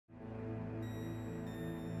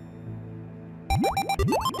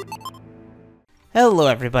Hello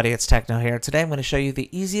everybody, it's Techno here. Today I'm going to show you the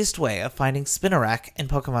easiest way of finding Spinarak in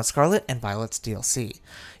Pokemon Scarlet and Violet's DLC.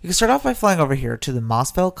 You can start off by flying over here to the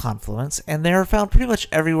Mossvale Confluence, and they are found pretty much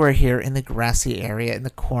everywhere here in the grassy area in the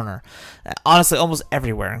corner. Honestly, almost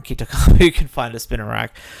everywhere in Kitokami you can find a Spinarak.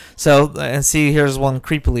 So, and see, here's one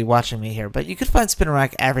creepily watching me here, but you can find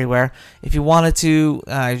Spinarak everywhere. If you wanted to,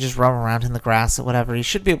 just roam around in the grass or whatever, you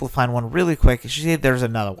should be able to find one really quick. You should see there's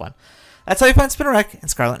another one. That's how you find Spinarak in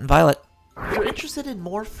Scarlet and Violet. If you're interested in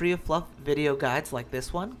more free of fluff video guides like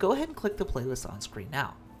this one, go ahead and click the playlist on screen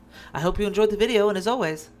now. I hope you enjoyed the video, and as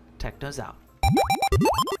always, Techno's out.